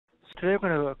today we're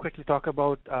going to quickly talk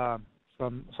about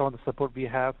some of the support we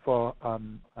have for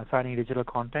assigning digital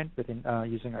content within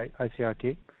using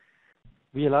ICRT.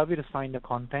 We allow you to sign the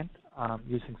content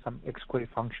using some XQuery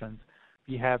functions.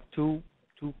 We have two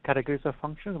categories of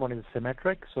functions. One is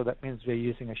symmetric, so that means we're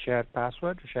using a shared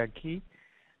password, a shared key,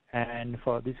 and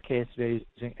for this case we're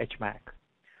using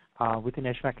HMAC. Within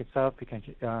HMAC itself, we can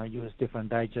use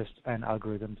different digests and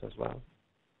algorithms as well.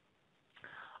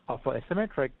 For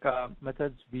asymmetric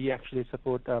methods, we actually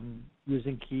support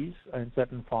using keys in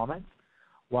certain formats.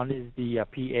 One is the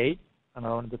P8,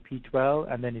 another one is the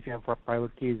P12, and then if you have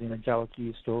private keys in a Java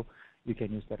key store, you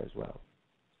can use that as well.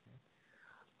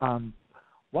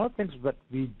 One of the things that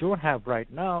we don't have right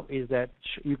now is that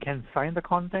you can sign the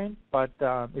content, but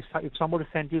if somebody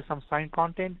sent you some signed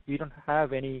content, we don't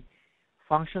have any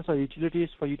functions or utilities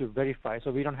for you to verify.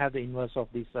 So we don't have the inverse of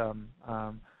these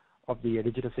of the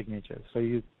digital signatures. So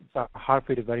it's hard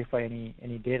for you to verify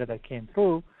any data that came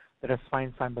through that is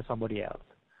signed by somebody else.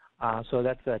 So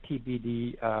that's a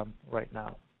TBD right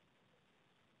now.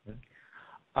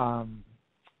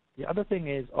 The other thing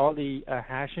is all the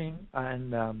hashing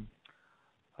and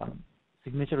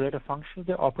signature-related functions,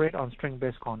 they operate on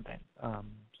string-based content.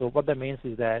 So what that means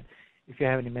is that if you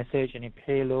have any message, any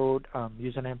payload,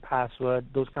 username, password,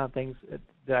 those kind of things,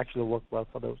 they actually work well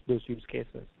for those use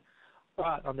cases.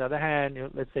 But on the other hand,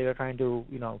 let's say you're trying to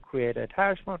create an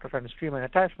attachment or trying to stream an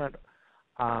attachment,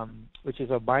 which is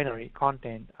a binary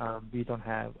content, we don't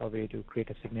have a way to create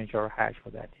a signature or hash for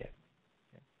that yet.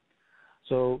 Okay.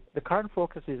 So the current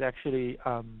focus is actually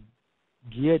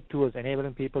geared towards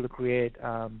enabling people to create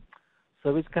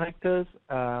service connectors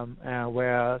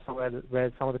where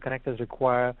some of the connectors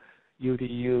require you to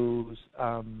use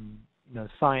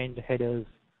signed headers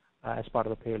as part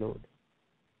of the payload.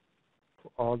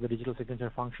 All the digital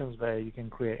signature functions where you can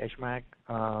create HMAC,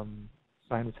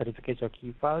 sign with certificates or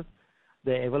key files,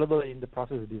 they're available in the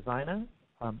process designer,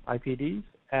 IPDs,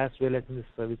 as well as in the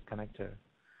service connector.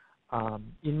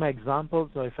 In my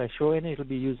example, so if I show any, it will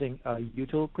be using a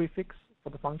util prefix for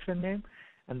the function name,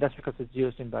 and that's because it's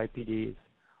used in the IPDs.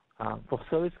 For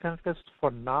service connectors,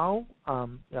 for now,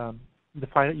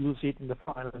 you'll see it in the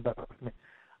final document.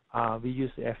 We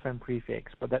use the FM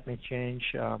prefix, but that may change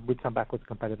with some backwards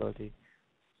compatibility.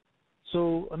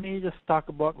 So let me just talk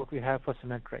about what we have for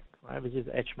symmetric, right, which is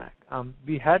HMAC.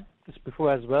 We had this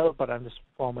before as well, but I'm just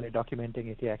formally documenting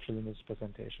it here actually in this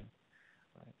presentation.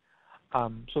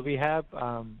 Right. So we have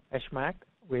HMAC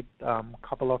with a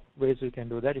couple of ways you can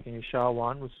do that. You can use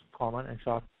SHA-1, which is common, and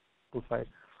SHA-25.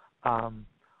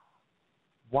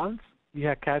 Once you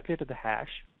have calculated the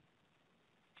hash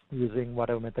using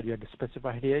whatever method you have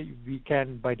specified here, we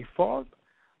can, by default,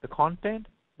 the content,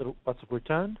 what's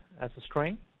returned as a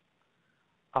string,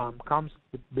 comes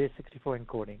with base 64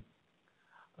 encoding.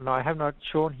 Now, I have not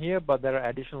shown here, but there are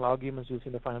additional arguments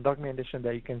using the final documentation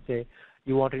that you can say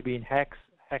you want it to be in hex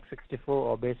 64,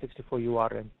 or base 64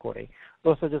 URL encoding.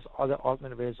 Those are just other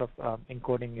alternate ways of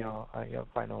encoding your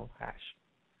final hash.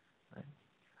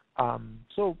 Right?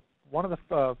 So one of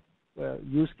the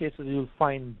use cases you'll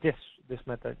find this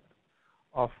method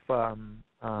of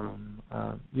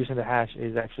using the hash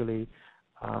is actually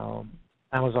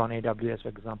Amazon AWS, for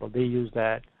example. They use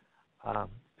that.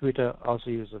 Twitter also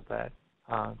uses that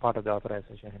part of the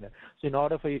authorization header. So in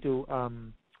order for you to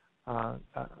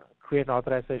create an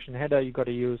authorization header, you've got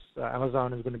to use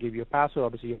Amazon is going to give you a password.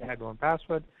 Obviously, you have your own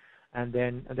password. And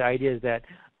then the idea is that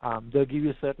they'll give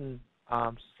you a certain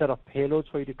set of payloads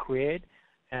for you to create,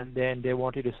 and then they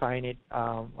want you to sign it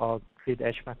or create the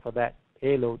HMAC for that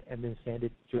payload and then send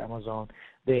it to Amazon.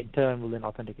 They in turn will then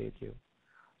authenticate you.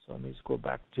 So let me just go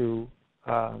back to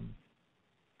the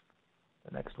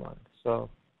next one. So,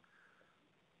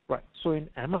 right. So in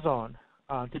Amazon,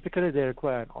 typically they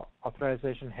require an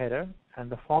authorization header,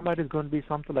 and the format is going to be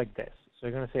something like this. So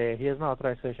you're going to say, here's my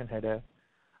authorization header.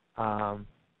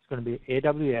 It's going to be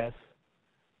AWS,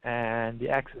 and the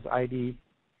access ID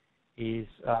is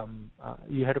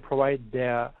you have to provide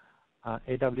their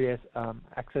AWS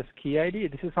access key ID.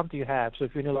 This is something you have. So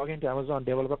if you log into Amazon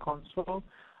Developer Console,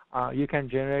 you can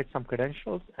generate some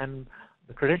credentials, and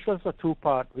the credentials are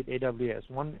two-part with AWS.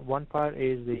 One part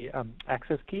is the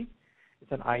access key.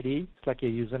 It's an ID. It's like a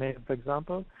username, for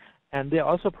example. And they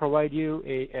also provide you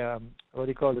a what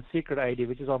they call the secret ID,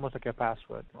 which is almost like a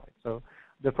password. Right? So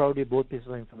they provide you both pieces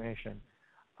of information.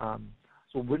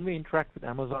 So when we interact with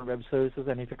Amazon Web Services,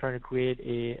 and if you're trying to create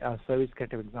a service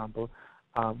connector example,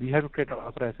 we have to create an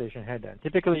authorization header.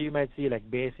 Typically, you might see like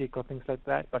basic or things like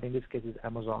that, but in this case, it's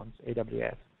Amazon's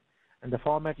AWS. And the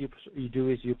format you do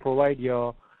is you provide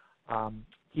your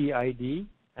key ID,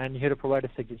 and you have to provide a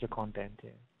signature content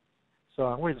here. So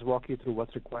I'm going to just walk you through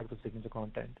what's required for signature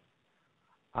content.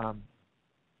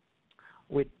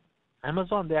 With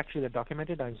Amazon, they actually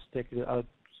documented. I'll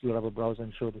load up a browser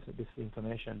and show this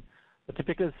information. The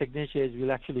typical signature is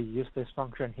we'll actually use this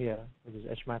function here, which is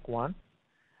HMAC1,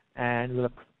 and we'll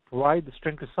provide the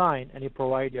string to sign, and you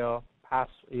provide your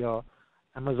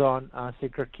Amazon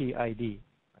secret key ID.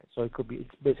 Right? So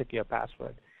it's basically a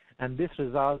password, and this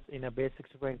results in a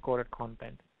base64 encoded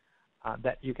content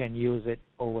that you can use it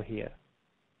over here.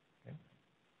 Okay?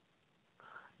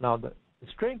 Now the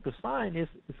string to sign is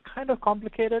kind of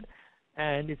complicated,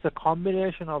 and it's a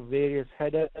combination of various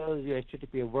headers, your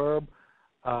HTTP verb,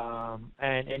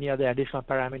 and any other additional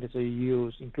parameters you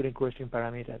use, including question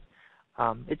parameters.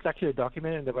 It's actually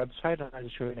documented in the website, and I'll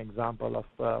show you an example of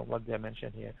what they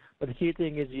mentioned here. But the key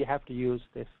thing is you have to use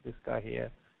this guy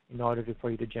here in order for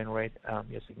you to generate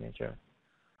your signature.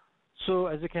 So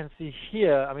as you can see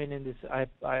here, I mean, in this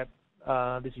this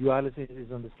URL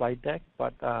is on the slide deck,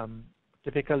 but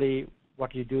typically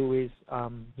what you do is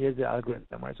here's the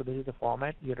algorithm, right? So this is the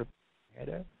format, your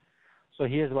header. So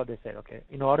here's what they said, okay.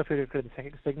 In order for you to create the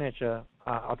signature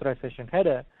authorization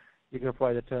header, you can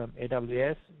provide the term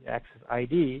AWS access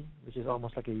ID, which is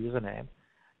almost like a username,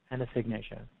 and a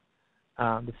signature.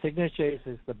 The signature is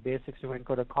the base64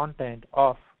 encoded content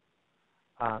of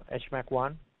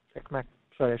HMAC1, the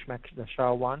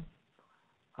SHA-1,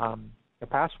 the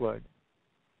password,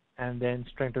 and then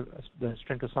the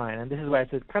string to sign. And this is why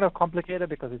it's kind of complicated,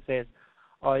 because it says,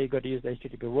 oh, you got to use the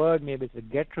HTTP word, maybe it's a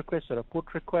GET request or a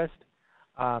PUT request.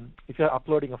 If you're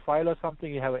uploading a file or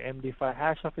something, you have an MD5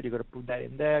 hash of it, you got to put that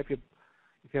in there. If you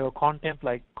have a content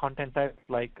type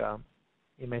like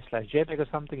image/JPEG or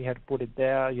something, you have to put it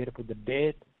there. You have to put the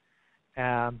date,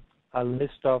 a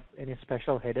list of any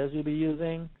special headers you'll be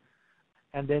using,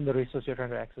 and then the resource you're trying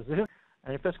to access.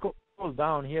 And if I scroll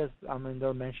down,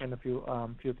 they'll mention a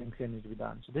few things here need to be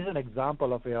done. So this is an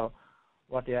example of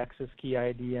what the access key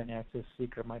ID and access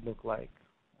secret might look like.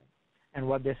 And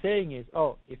what they're saying is,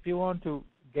 oh, if you want to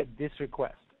get this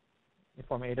request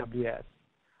from AWS,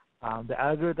 the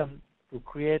algorithm to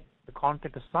create the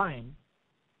content to sign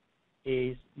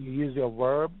is you use your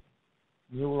verb,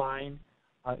 new line.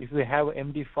 If you have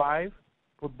MD5,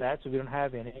 put that, so we don't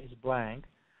have any, it's blank.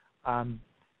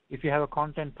 If you have a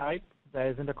content type, there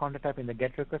isn't a content type in the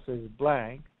GET request, so it's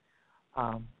blank.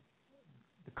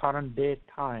 The current date,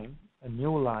 time, a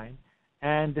new line,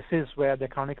 and this is where the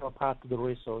canonical path to the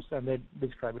resource, and they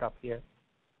describe it up here.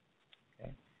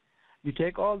 Okay. You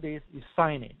take all these, you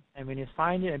sign it, and when you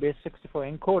sign it and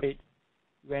base64 encode it,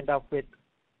 you end up with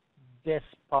this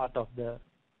part of the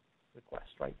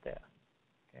request right there.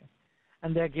 Okay.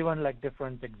 And they're given like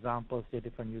different examples here,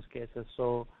 different use cases.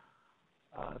 So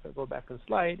if I go back to the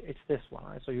slide, it's this one.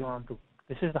 Right? So you want to,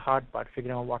 this is the hard part,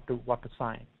 figuring out what to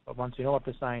sign. But once you know what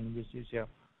to sign, you just use your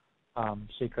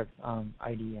secret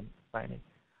ID and sign it.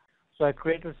 So I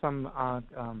created some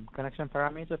connection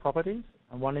parameter properties,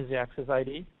 and one is the access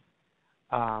ID,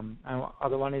 and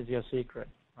other one is your secret.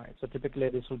 Right? So typically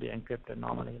this will be encrypted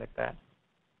normally like that.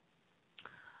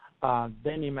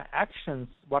 Then in my actions,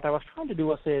 what I was trying to do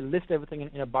was say list everything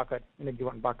in a bucket, in a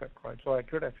given bucket. Right? So I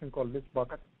created an action called list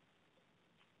bucket.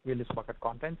 We list bucket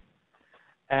contents.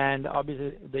 And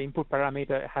obviously, the input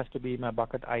parameter has to be my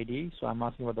bucket ID. So I'm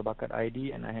asking for the bucket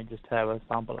ID, and I just have a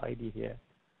sample ID here.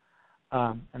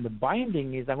 And the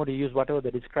binding is I'm going to use whatever they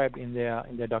described in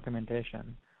their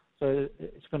documentation. So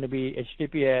it's going to be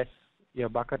HTTPS, your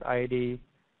bucket ID,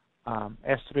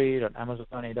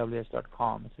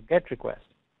 s3.amazonaws.com. It's a GET request.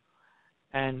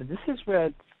 And this is where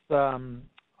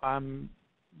I'm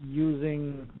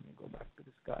using, let me go back to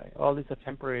this guy. All these are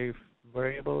temporary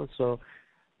variables. So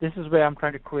this is where I'm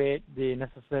trying to create the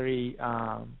necessary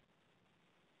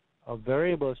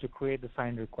variables to create the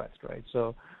signed request, right?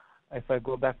 So if I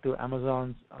go back to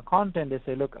Amazon's content, they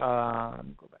say, look, let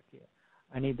me go back here.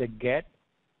 I need the GET.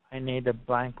 I need the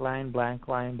blank line,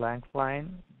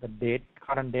 the date,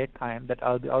 current date, time, that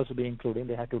I'll also be including.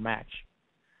 They have to match.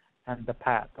 And the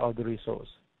path or the resource.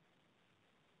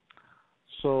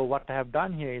 So what I have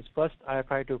done here is first I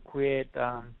try to create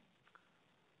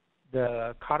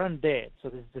the current date. So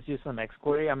this is just use some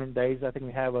xquery. I mean, there is, I think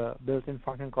we have a built-in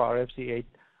function called RFC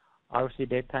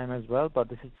date time as well, but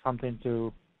this is something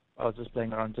to, I was just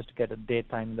playing around just to get a date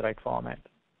time in the right format.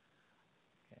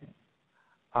 Okay.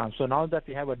 So now that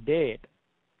we have a date,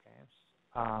 okay,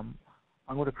 I'm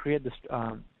going to create this,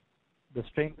 the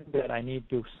string that I need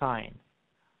to sign.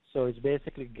 So it's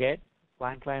basically get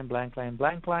blank line,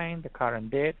 the current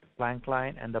date, blank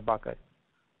line, and the bucket.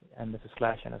 And there's a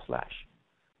slash and a slash.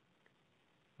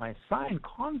 My signed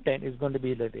content is going to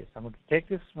be like this. I'm going to take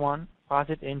this one, pass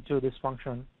it into this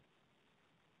function,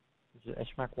 which is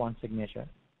HMAC1 signature,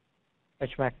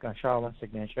 HMAC SHA-1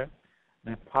 signature,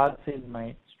 and I pass in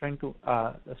my string to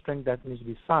the string that needs to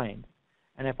be signed,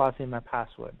 and I pass in my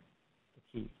password, the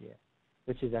key here,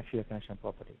 which is actually a connection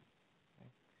property. Okay?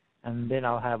 And then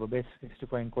I'll have a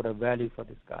base64 encoded value for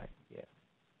this guy here,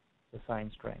 the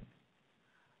signed string.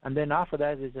 And then after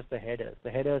that is just the headers. The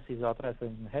headers is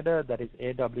authorization header, that is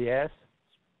AWS.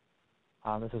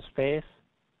 There's a space.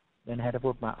 Then I had to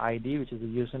put my ID, which is the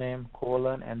username,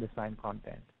 colon, and the signed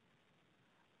content.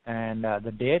 And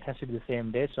the date has to be the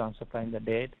same date, so I'm supplying the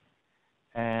date.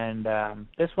 And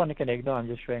this one you can ignore. I'm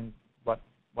just showing what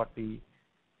we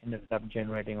ended up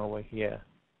generating over here.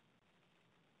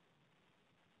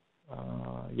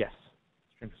 Yes,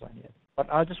 string sign, yes. But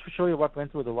I'll just show you what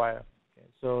went through the wire. Okay,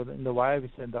 so in the wire,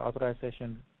 we said the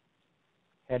authorization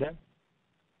header,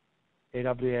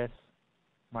 AWS,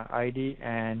 my ID,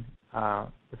 and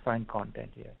the signed content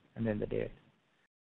here, and then the date.